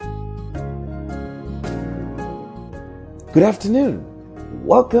Good afternoon.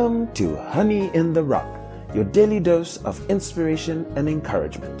 Welcome to Honey in the Rock, your daily dose of inspiration and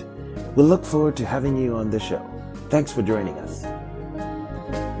encouragement. We'll look forward to having you on the show. Thanks for joining us.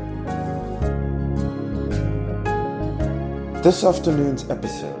 This afternoon's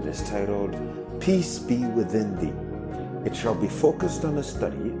episode is titled, Peace Be Within Thee. It shall be focused on a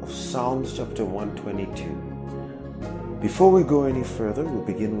study of Psalms chapter 122. Before we go any further, we'll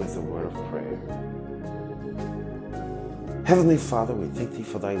begin with a word of prayer. Heavenly Father, we thank Thee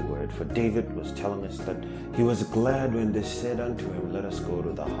for Thy word, for David was telling us that he was glad when they said unto him, let us go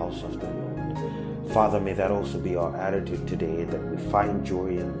to the house of the Lord. Father, may that also be our attitude today, that we find joy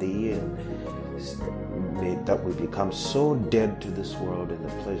in Thee, and may that we become so dead to this world and the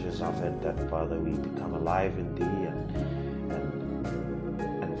pleasures of it that, Father, we become alive in Thee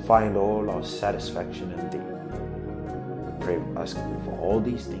and find all our satisfaction in Thee. We pray, asking for all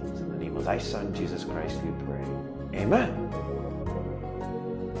these things in the name of Thy Son, Jesus Christ, we pray. Amen.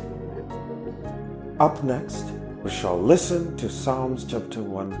 Up next, we shall listen to Psalms chapter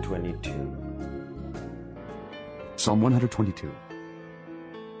 122. Psalm 122,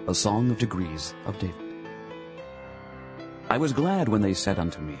 a song of degrees of David. I was glad when they said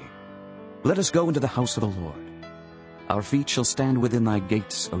unto me, let us go into the house of the Lord. Our feet shall stand within thy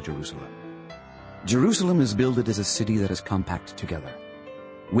gates, O Jerusalem. Jerusalem is builded as a city that is compact together.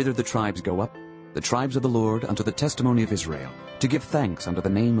 Whither the tribes go up, the tribes of the Lord, unto the testimony of Israel, to give thanks unto the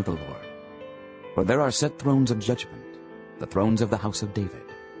name of the Lord. For there are set thrones of judgment, the thrones of the house of David.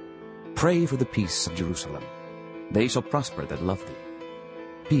 Pray for the peace of Jerusalem. They shall prosper that love thee.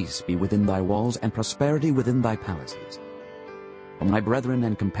 Peace be within thy walls, and prosperity within thy palaces. For my brethren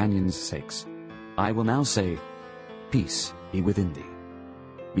and companions' sakes, I will now say, peace be within thee.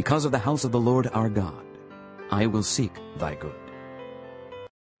 Because of the house of the Lord our God, I will seek thy good.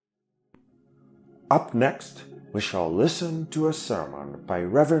 Up next, we shall listen to a sermon by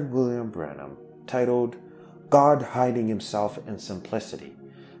Reverend William Branham titled, God Hiding Himself in Simplicity.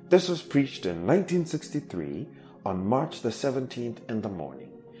 This was preached in 1963 on March the 17th in the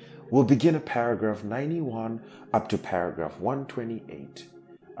morning. We'll begin at paragraph 91 up to paragraph 128.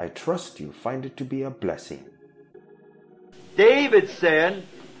 I trust you find it to be a blessing. David said,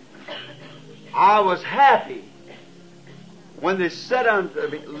 I was happy when they said unto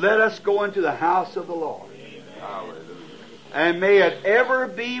me, let us go into the house of the Lord. And may it ever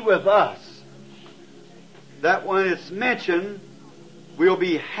be with us that when it's mentioned, we'll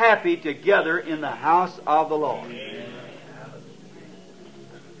be happy together in the house of the Lord.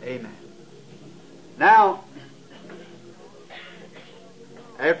 Amen. Now,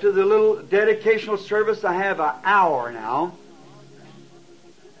 after the little dedicational service, I have an hour now.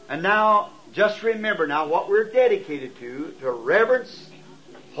 And now, just remember now what we're dedicated to reverence,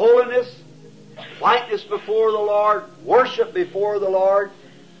 holiness, whiteness before the Lord, worship before the Lord,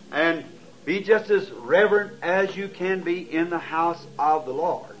 and be just as reverent as you can be in the house of the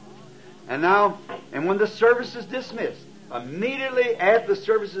Lord. And now, and when the service is dismissed, immediately after the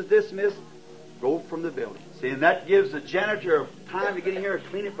service is dismissed, go from the building. See, and that gives the janitor time to get in here and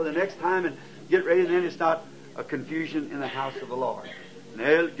clean it for the next time and get ready, and then it's not a confusion in the house of the Lord. And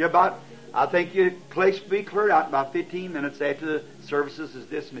they'll get about, I think your place will be cleared out in about 15 minutes after the services is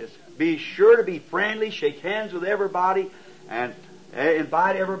dismissed. Be sure to be friendly, shake hands with everybody, and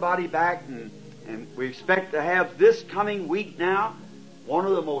invite everybody back. And we expect to have this coming week now one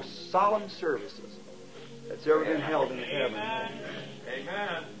of the most solemn services that's ever been held in heaven.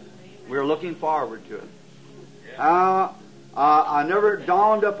 Amen. We're looking forward to it. I never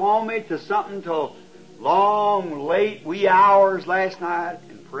dawned upon me to something till long, late, wee hours last night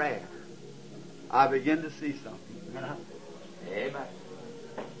in prayer. I begin to see something. Amen.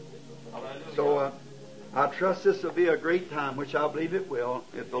 So I trust this will be a great time, which I believe it will,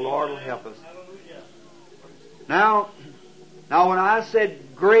 if the Lord will help us. Now when I said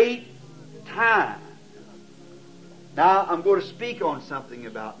great time, now I'm going to speak on something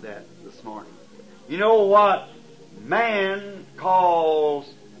about that this morning. You know what man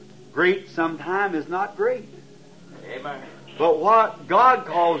calls great sometime is not great. Amen. But what God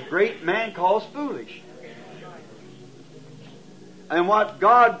calls great, man calls foolish. And what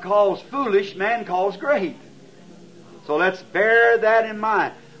God calls foolish, man calls great. So let's bear that in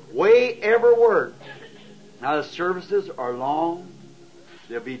mind. Weigh every word. Now the services are long.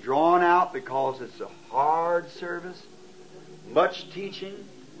 They'll be drawn out because it's a hard service. Much teaching,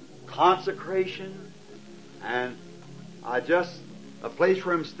 consecration, and a place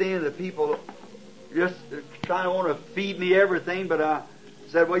where I'm staying, the people just trying to want to feed me everything, but I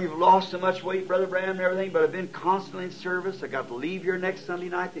said, well, you've lost so much weight, Brother Branham, and everything, but I've been constantly in service. I got to leave here next Sunday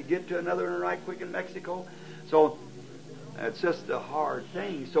night to get to another one right quick in Mexico. So It's just a hard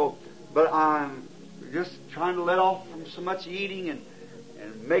thing. So, but I'm just trying to let off from so much eating and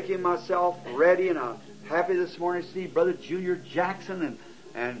making myself ready. And I'm happy this morning to see Brother Junior Jackson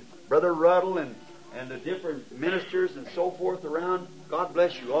and Brother Ruddle and the different ministers and so forth around. God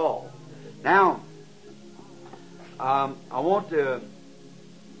bless you all. Now, I want to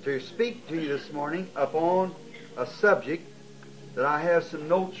speak to you this morning upon a subject that I have some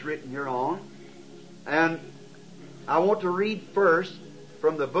notes written here on. And I want to read first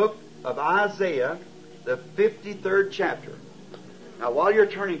from the book of Isaiah, the 53rd chapter. Now, while you're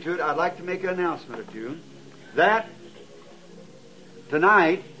turning to it, I'd like to make an announcement or two. That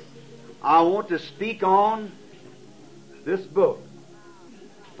tonight, I want to speak on this book,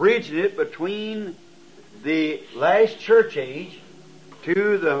 bridging it between the last church age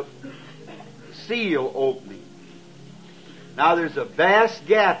to the seal opening. Now, there's a vast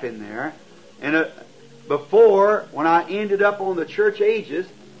gap in there, and before, when I ended up on the church ages,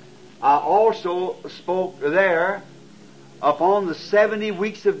 I also spoke there upon the 70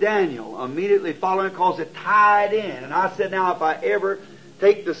 weeks of Daniel, immediately following, because it tied in. And I said, now, if I ever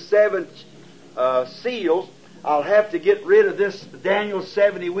take the 7 seals, I'll have to get rid of this Daniel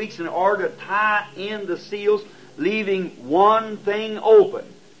 70 weeks in order to tie in the seals, leaving one thing open.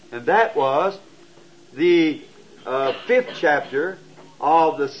 And that was the 5th chapter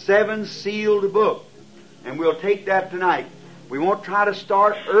of the 7 sealed book. And we'll take that tonight. We won't try to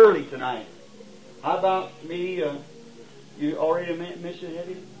start early tonight. How about me? You already mentioned, have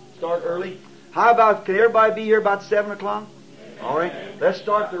you? Start early. How about, can everybody be here about 7 o'clock? All right. Let's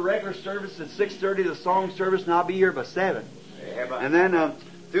start the regular service at 6:30, the song service, and I'll be here by 7. And then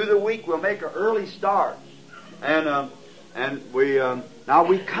through the week we'll make an early start. And we now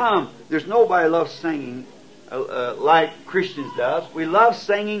we come. There's nobody loves singing like Christians does. We love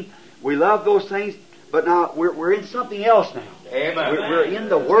singing. We love those things. But now we're in something else now. Amen. We're in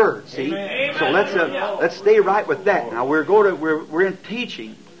the Word. See. Amen. So let's stay right with that. Now we're in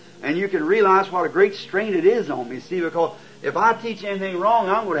teaching, and you can realize what a great strain it is on me. See, because if I teach anything wrong,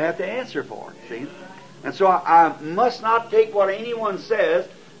 I'm going to have to answer for it. See. And so I must not take what anyone says.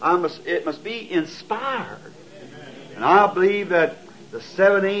 It must be inspired. And I believe that the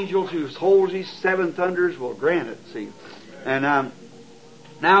 7 angels who holds these 7 thunders will grant it. See. And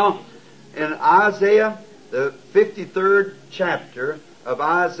now in Isaiah, the 53rd chapter of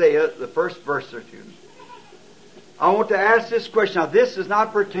Isaiah, the first verse or 2, I want to ask this question. Now, this is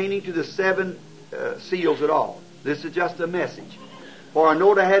not pertaining to the 7 seals at all. This is just a message. For I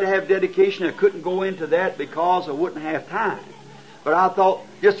know I had to have dedication. I couldn't go into that because I wouldn't have time. But I thought,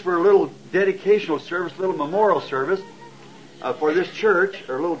 just for a little dedicational service, a little memorial service for this church,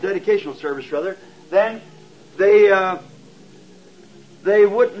 or a little dedicational service rather, then they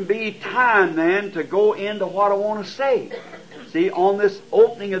wouldn't be time then to go into what I want to say. See, on this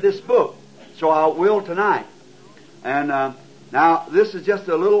opening of this book. So I will tonight. And now this is just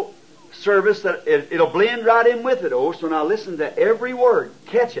a little service that it'll blend right in with it. Oh, so now listen to every word,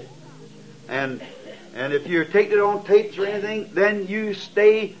 catch it, and if you're taking it on tapes or anything, then you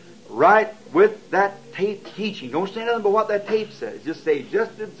stay right with that tape teaching. Don't say nothing but what that tape says. Just say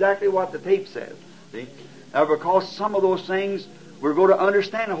just exactly what the tape says. See, now because some of those things we're going to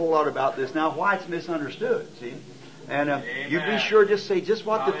understand a whole lot about this now. Why it's misunderstood. See. And you be sure just say just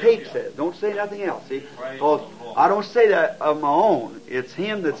what the tape says. Don't say nothing else. See, because I don't say that of my own. It's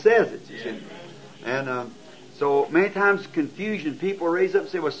Him that says it. You see, and so many times confusion. People raise up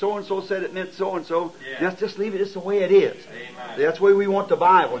and say, "Well, so and so said it meant so and so." Just leave it just the way it is. Amen. That's the way we want the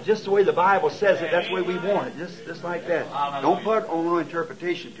Bible. Just the way the Bible says it. That's the way we want it. Just like that. Hallelujah. Don't put no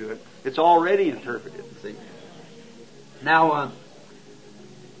interpretation to it. It's already interpreted. See. Now.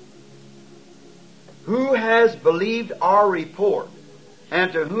 Who has believed our report,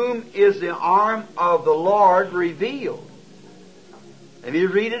 and to whom is the arm of the Lord revealed? Let me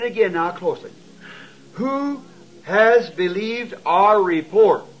read it again now closely. Who has believed our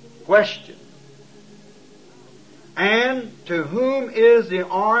report? Question. And to whom is the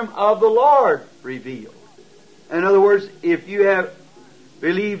arm of the Lord revealed? In other words, if you have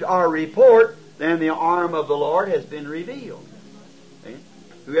believed our report, then the arm of the Lord has been revealed. Okay?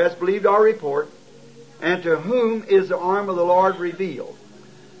 Who has believed our report? And to whom is the arm of the Lord revealed?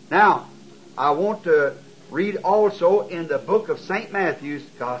 Now, I want to read also in the book of St. Matthew's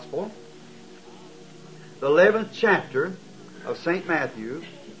Gospel, the 11th chapter of St. Matthew.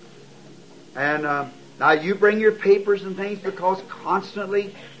 And now you bring your papers and things, because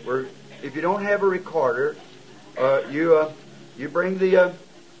constantly, if you don't have a recorder, you bring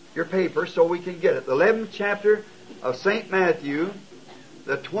your paper so we can get it. The 11th chapter of St. Matthew,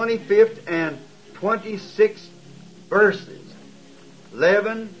 the 25th and 26th verses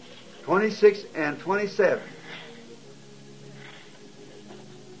 11, 26, and 27.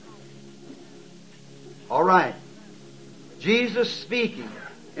 All right. Jesus speaking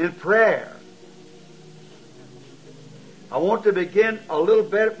in prayer. I want to begin a little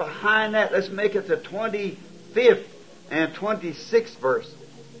bit behind that. Let's make it the 25th and 26th verse.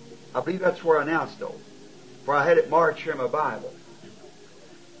 I believe that's where I announced though, for I had it marked here in my Bible.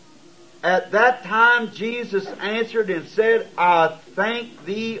 At that time Jesus answered and said, I thank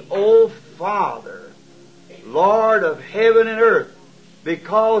thee, O Father, Lord of heaven and earth,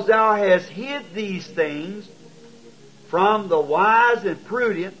 because thou hast hid these things from the wise and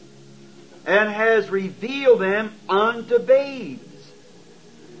prudent, and has revealed them unto babes.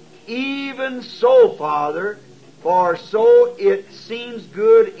 Even so, Father, for so it seems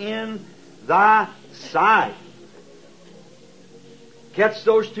good in thy sight. Catch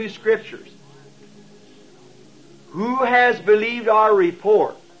those two scriptures. Who has believed our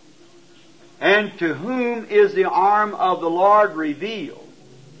report? And to whom is the arm of the Lord revealed?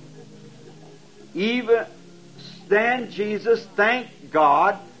 Even then Jesus thanked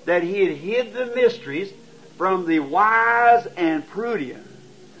God that He had hid the mysteries from the wise and prudent,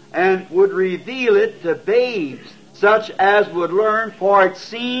 and would reveal it to babes, such as would learn, for it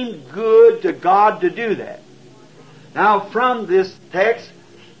seemed good to God to do that. Now from this text,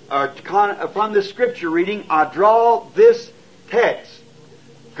 from this scripture reading, I draw this text.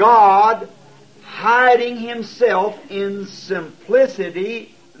 God hiding Himself in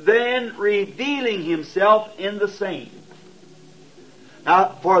simplicity, then revealing Himself in the same. Now,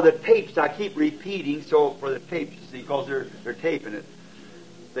 for the tapes, I keep repeating, so for the tapes, you see, because they're taping it.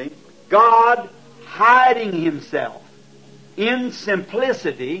 See? God hiding Himself in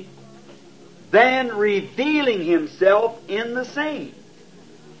simplicity, then revealing Himself in the same.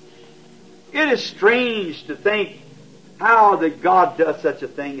 It is strange to think how that God does such a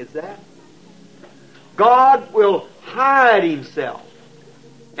thing as that. God will hide Himself.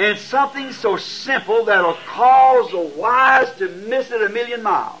 And something so simple that'll cause the wise to miss it a million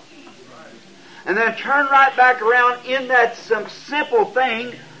miles. And then turn right back around in that simple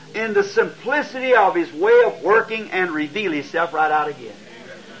thing, in the simplicity of His way of working, and reveal Himself right out again.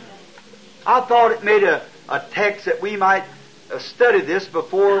 I thought it made a text that we might study this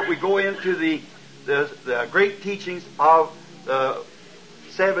before we go into the great teachings of the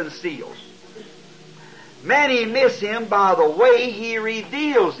seven seals. Many miss Him by the way He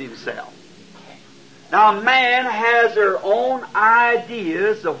reveals Himself. Now, man has their own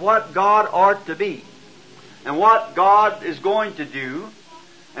ideas of what God ought to be and what God is going to do.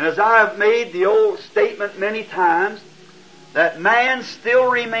 And as I have made the old statement many times, that man still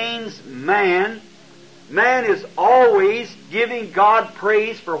remains man. Man is always giving God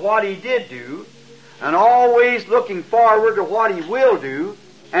praise for what He did do, and always looking forward to what He will do,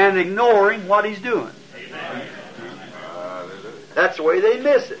 and ignoring what He's doing. That's the way they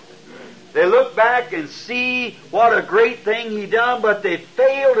miss it. They look back and see what a great thing He done, but they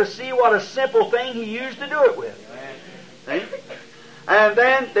fail to see what a simple thing He used to do it with. See? And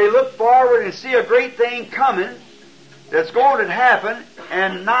then they look forward and see a great thing coming that's going to happen,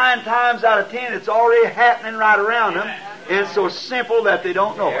 and 9 times out of 10 it's already happening right around them, and it's so simple that they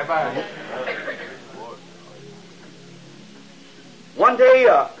don't know it. One day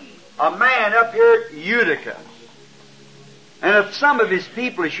a man up here at Utica, and if some of his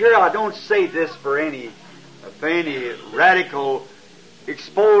people is here, I don't say this for any radical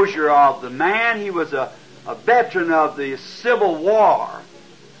exposure of the man. He was a veteran of the Civil War,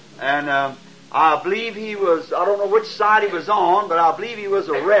 and I believe he was, I don't know which side he was on, but I believe he was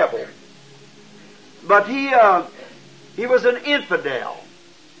a rebel. But he was an infidel,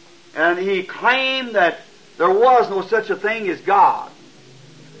 and he claimed that there was no such a thing as God.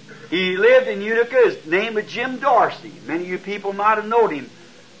 He lived in Utica. His name was Jim Dorsey. Many of you people might have known him.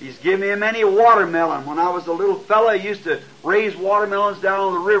 He's given me many a watermelon. When I was a little fellow, I used to raise watermelons down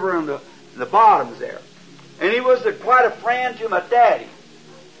on the river in the bottoms there. And he was quite a friend to my daddy.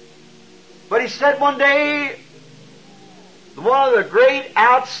 But he said one day, one of the great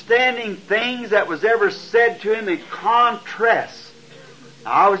outstanding things that was ever said to him in contrast.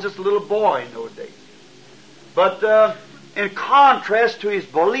 Now, I was just a little boy in those days. But in contrast to his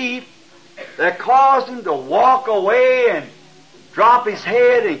belief, that caused him to walk away and drop his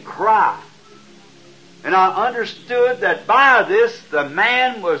head and cry. And I understood that by this, the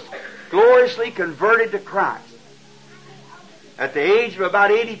man was gloriously converted to Christ at the age of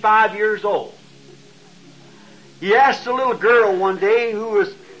about 85 years old. He asked a little girl one day who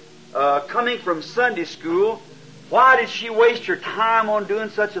was coming from Sunday school Why did she waste her time on doing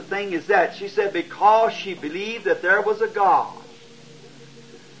such a thing as that? She said because she believed that there was a God.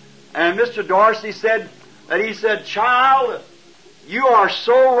 And Mr. Dorsey said that he said, child, you are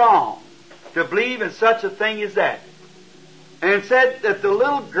so wrong to believe in such a thing as that. And said that the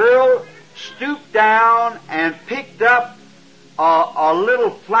little girl stooped down and picked up a little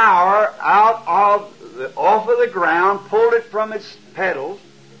flower off of the ground, pulled it from its petals,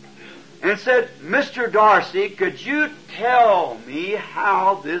 and said, Mr. Dorsey, could you tell me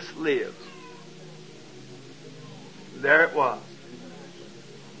how this lives? There it was.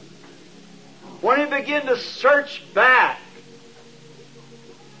 When he began to search back,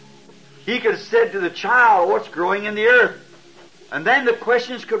 he could have said to the child, what's growing in the earth? And then the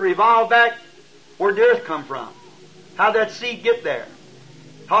questions could revolve back, where'd the earth come from? How'd that seed get there?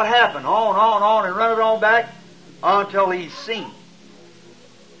 How it happened? On, and run it on back until he's seen.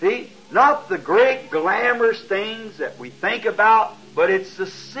 See? Not the great glamorous things that we think about, but it's the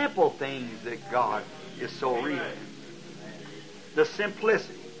simple things that God is so real in. The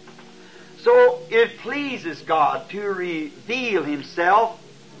simplicity. So it pleases God to reveal Himself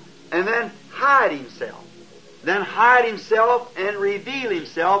and then hide Himself. Then hide Himself and reveal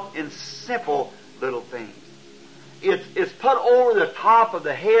Himself in simple little things. It's put over the top of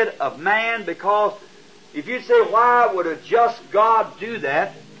the head of man, because if you say, why would a just God do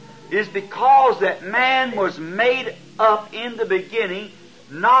that? Is because that man was made up in the beginning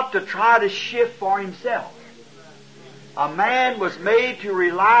not to try to shift for himself. A man was made to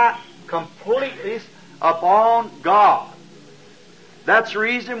rely completely upon God. That's the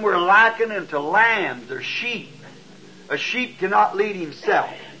reason we're likened unto lambs or sheep. A sheep cannot lead himself.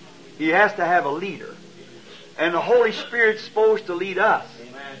 He has to have a leader. And the Holy Spirit's supposed to lead us.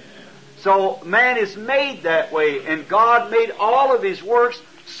 So man is made that way, and God made all of His works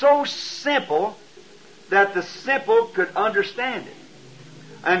so simple that the simple could understand it.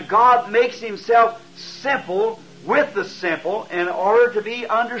 And God makes Himself simple with the simple in order to be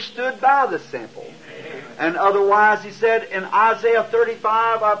understood by the simple. And otherwise, He said in Isaiah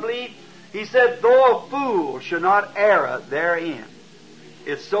 35, I believe, He said, though a fool should not err therein.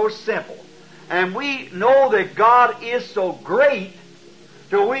 It's so simple. And we know that God is so great,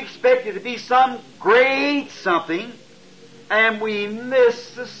 till we expect it to be some great something, and we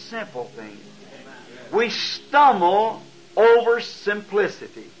miss the simple things. We stumble over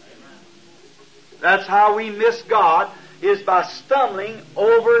simplicity. That's how we miss God, is by stumbling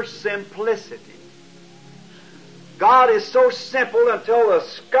over simplicity. God is so simple until the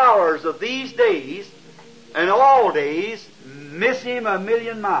scholars of these days and all days miss Him a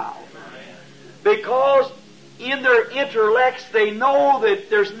million miles. Because in their intellects they know that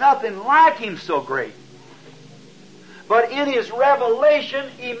there's nothing like Him so great. But in His revelation,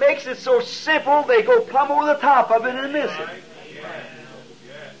 He makes it so simple they go plumb over the top of it and miss it.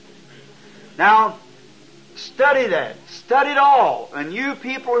 Now, study that. Study it all. And you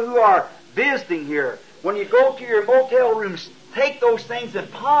people who are visiting here, when you go to your motel rooms, take those things and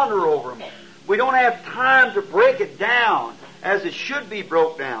ponder over them. We don't have time to break it down as it should be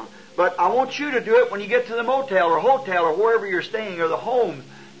broke down. But I want you to do it when you get to the motel or hotel or wherever you're staying, or the home.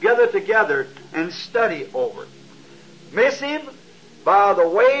 Gather together and study over it. Miss Him by the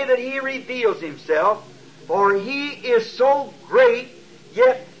way that He reveals Himself, for He is so great,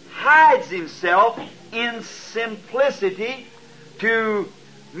 yet hides Himself in simplicity to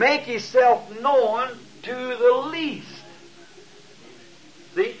make Himself known to the least.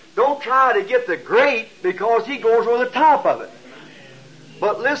 See, don't try to get the great because He goes over the top of it.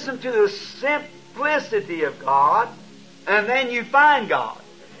 But listen to the simplicity of God, and then you find God.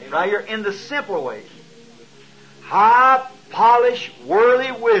 Right here in the simple ways. High, polished,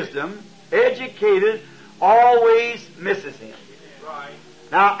 worldly wisdom, educated, always misses Him.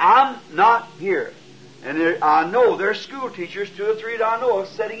 Now, I'm not here. And I know there's school teachers, 2 or 3 that I know of,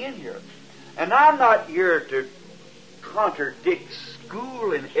 sitting in here. And I'm not here to contradict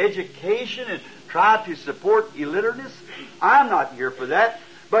school and education and try to support illiterateness. I'm not here for that.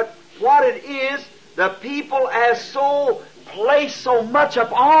 But what it is, the people as so place so much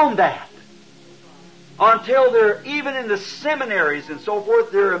upon that, until they're even in the seminaries and so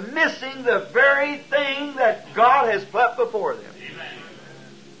forth, they're missing the very thing that God has put before them. Amen.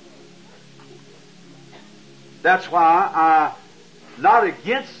 That's why I'm not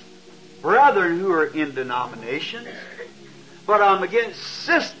against brethren who are in denominations, but I'm against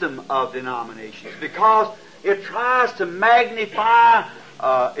system of denominations, because it tries to magnify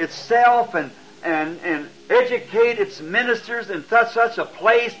itself and educate its ministers in such a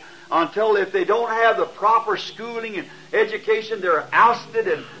place until if they don't have the proper schooling and education, they're ousted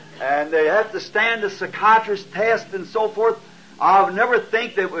and they have to stand the psychiatrist test and so forth. I would never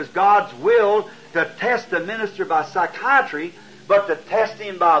think that it was God's will to test a minister by psychiatry, but to test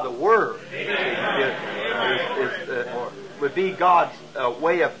him by the Word. Would be God's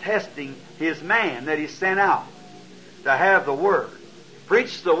way of testing His man that He sent out to have the Word.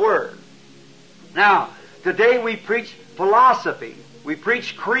 Preach the Word. Now, today we preach philosophy, we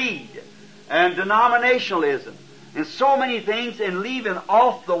preach creed and denominationalism and so many things, and leaving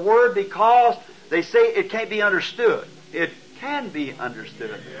off the Word because they say it can't be understood. It can be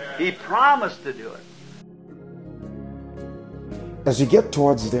understood. He promised to do it. As we get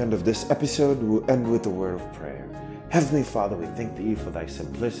towards the end of this episode, we'll end with a word of prayer. Heavenly Father, we thank Thee for Thy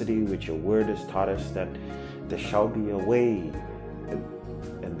simplicity, which Your Word has taught us that there shall be a way,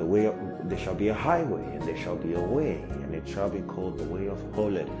 and the way there shall be a highway, and there shall be a way, and it shall be called the way of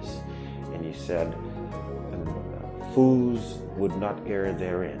holiness. And You said, fools would not err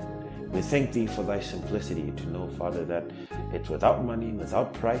therein. We thank Thee for Thy simplicity to know, Father, that it's without money,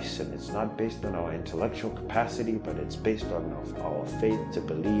 without price, and it's not based on our intellectual capacity, but it's based on our faith to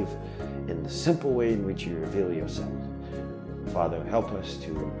believe in the simple way in which You reveal Yourself. Father, help us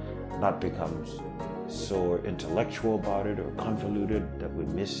to not become so intellectual about it or convoluted that we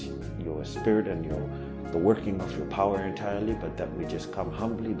miss Your Spirit and the working of Your power entirely, but that we just come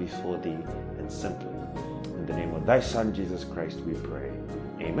humbly before Thee and simply. In the name of Thy Son, Jesus Christ, we pray.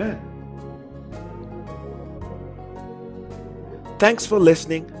 Amen. Thanks for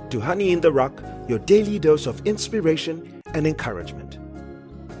listening to Honey in the Rock, your daily dose of inspiration and encouragement.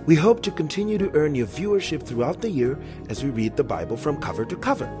 We hope to continue to earn your viewership throughout the year as we read the Bible from cover to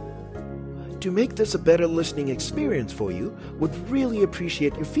cover. To make this a better listening experience for you, would really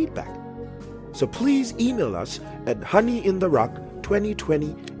appreciate your feedback. So please email us at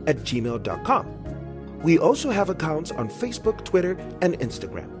honeyintherock2020@gmail.com. We also have accounts on Facebook, Twitter, and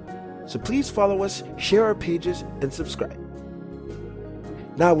Instagram. So please follow us, share our pages, and subscribe.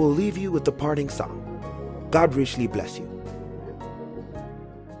 Now we'll leave you with the parting song. God richly bless you.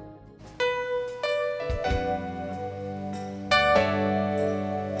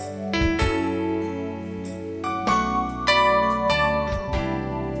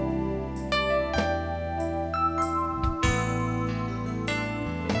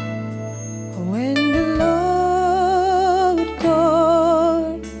 When the Lord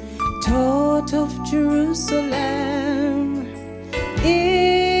God taught of Jerusalem,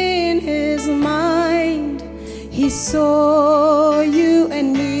 in His mind He saw you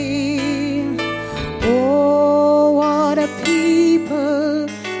and me. Oh, what a people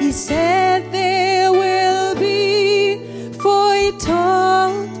He said there will be, for He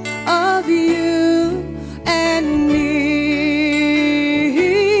taught of you and me.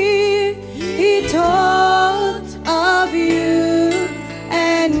 He taught of you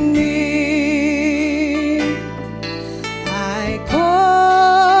and me. I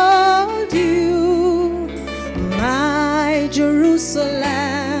called you my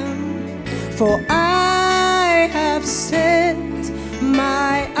Jerusalem, for I have set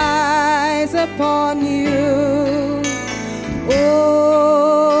my eyes upon you.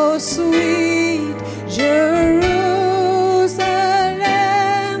 Oh, sweet Jerusalem,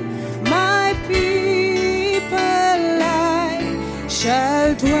 my people I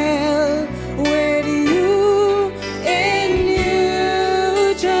shall dwell with you in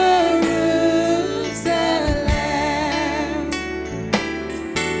New Jerusalem.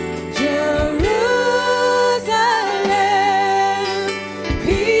 Jerusalem,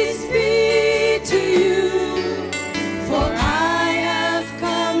 peace be to you, for I have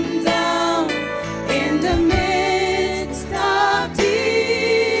come down in the midst of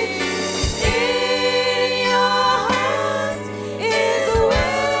thee. In your heart is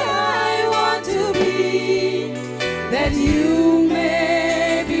where I want to be, that you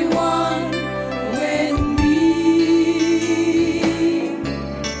may be one with me,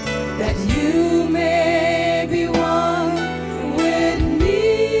 that you may be one with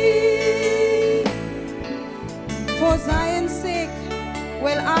me. For Zion's sake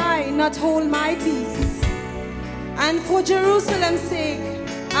will I not hold my peace, and for Jerusalem's sake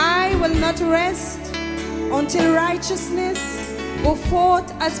I will not rest until righteousness go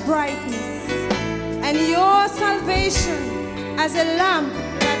forth as brightness, and your salvation as a lamp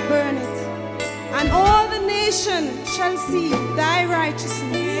that burneth. And all the nations shall see thy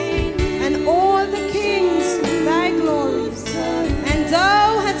righteousness, and all the kings thy glory. And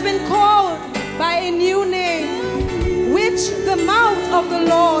thou hast been called by a new name, which the mouth of the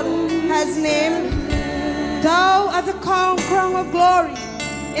Lord has named. Thou art the crown of glory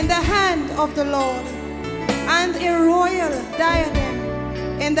in the hand of the Lord, and a royal diadem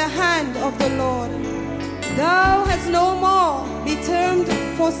in the hand of the Lord. Thou hast no more be termed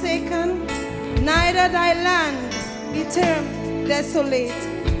forsaken, neither thy land be termed desolate.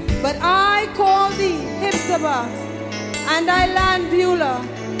 But I call thee Hephzibah, and thy land Beulah,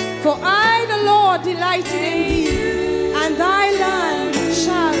 for I the Lord delighted in thee, and thy land